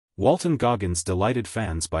Walton Goggins delighted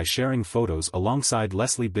fans by sharing photos alongside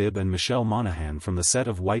Leslie Bibb and Michelle Monaghan from the set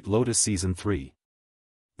of White Lotus Season 3.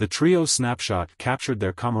 The trio's snapshot captured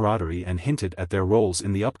their camaraderie and hinted at their roles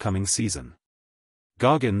in the upcoming season.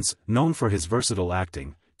 Goggins, known for his versatile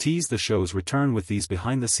acting, teased the show's return with these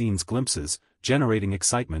behind-the-scenes glimpses, generating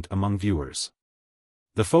excitement among viewers.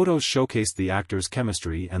 The photos showcased the actors'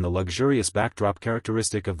 chemistry and the luxurious backdrop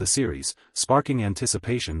characteristic of the series, sparking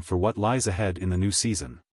anticipation for what lies ahead in the new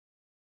season.